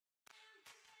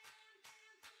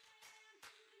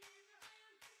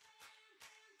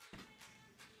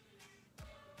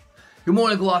Good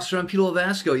morning, Gloucester. I'm Peter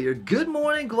Lovasco, your Good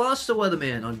Morning Gloucester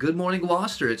weatherman on Good Morning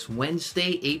Gloucester. It's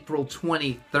Wednesday, April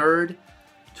 23rd,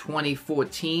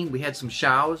 2014. We had some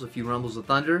showers, a few rumbles of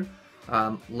thunder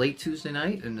late Tuesday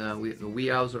night and the wee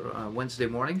hours of Wednesday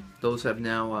morning. Those have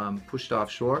now pushed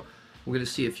offshore. We're going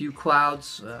to see a few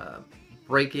clouds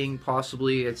breaking,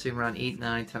 possibly, I'd say around 8,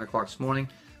 9, 10 o'clock this morning.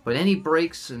 But any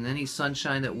breaks and any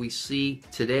sunshine that we see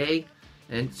today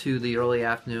into the early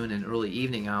afternoon and early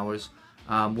evening hours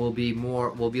will be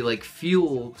like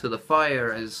fuel to the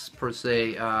fire, as per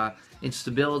se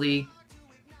instability,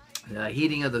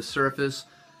 heating of the surface.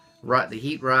 The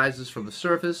heat rises from the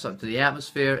surface up to the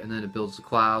atmosphere, and then it builds the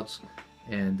clouds,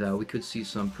 and we could see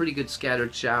some pretty good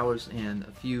scattered showers and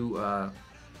a few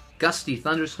gusty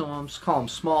thunderstorms. Call them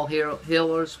small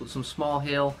hailers with some small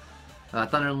hail,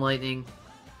 thunder and lightning,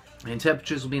 and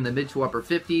temperatures will be in the mid to upper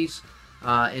 50s.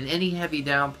 In any heavy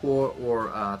downpour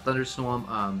or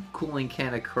thunderstorm, cooling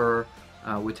can occur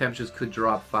where temperatures could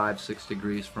drop 5-6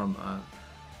 degrees from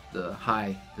the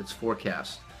high that's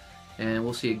forecast. And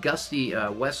we'll see a gusty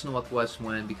west-northwest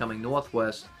wind becoming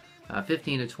northwest,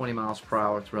 15 to 20 miles per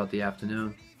hour throughout the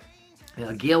afternoon.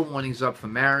 Gale warnings up for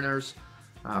mariners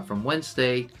from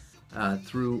Wednesday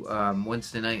through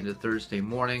Wednesday night into Thursday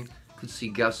morning. Could see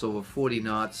gusts over 40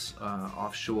 knots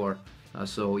offshore.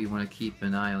 So you want to keep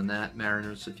an eye on that,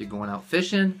 mariners. If you're going out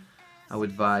fishing, I would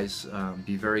advise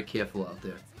be very careful out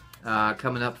there.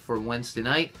 Coming up for Wednesday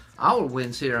night, our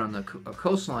winds here on the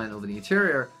coastline over the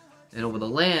interior and over the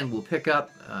land will pick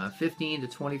up 15 to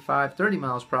 25, 30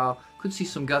 miles per hour. Could see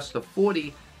some gusts of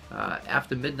 40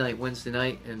 after midnight Wednesday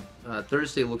night, and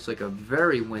Thursday looks like a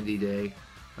very windy day.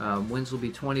 Winds will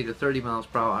be 20 to 30 miles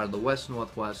per hour out of the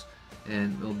west-northwest,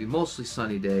 and it will be mostly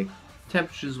sunny day.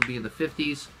 Temperatures will be in the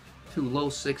 50s to low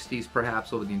 60s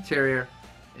perhaps over the interior,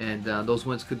 and those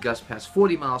winds could gust past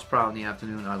 40 miles per hour in the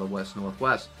afternoon out of the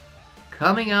west-northwest.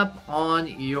 Coming up on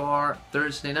your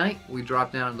Thursday night, we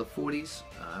drop down to the 40s,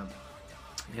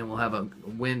 and we'll have a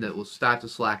wind that will start to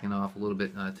slacken off a little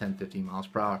bit, 10-15 miles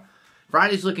per hour.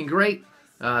 Friday's looking great,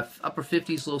 upper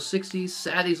 50s, low 60s.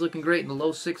 Saturday's looking great in the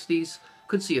low 60s.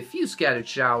 Could see a few scattered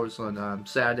showers on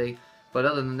Saturday, but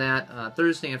other than that,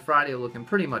 Thursday and Friday are looking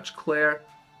pretty much clear.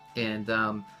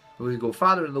 And we go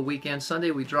farther into the weekend.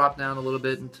 Sunday we drop down a little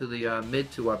bit into the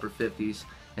mid to upper 50s,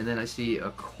 and then I see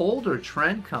a colder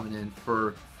trend coming in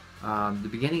for the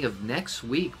beginning of next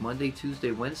week. Monday, Tuesday,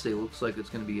 Wednesday looks like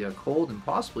it's going to be cold and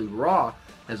possibly raw,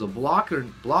 as a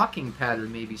blocking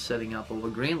pattern may be setting up over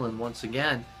Greenland once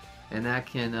again, and that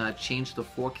can change the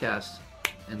forecast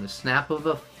in the snap of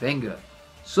a finger.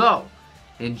 So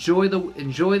enjoy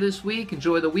this week,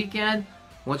 enjoy the weekend.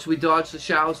 Once we dodge the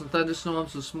showers and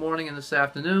thunderstorms this morning and this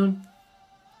afternoon,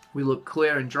 we look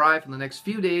clear and dry for the next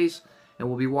few days, and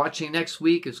we'll be watching next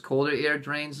week as colder air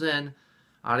drains in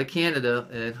out of Canada,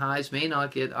 and highs may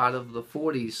not get out of the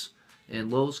 40s,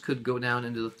 and lows could go down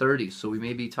into the 30s. So we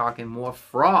may be talking more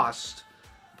frost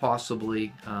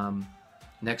possibly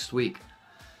next week.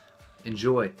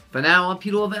 Enjoy. For now, I'm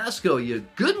Peter Lovasco, your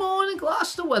Good Morning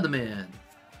Gloucester weatherman.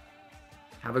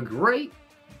 Have a great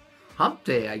hump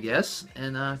day, I guess,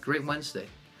 and great Wednesday.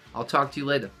 I'll talk to you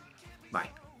later. Bye.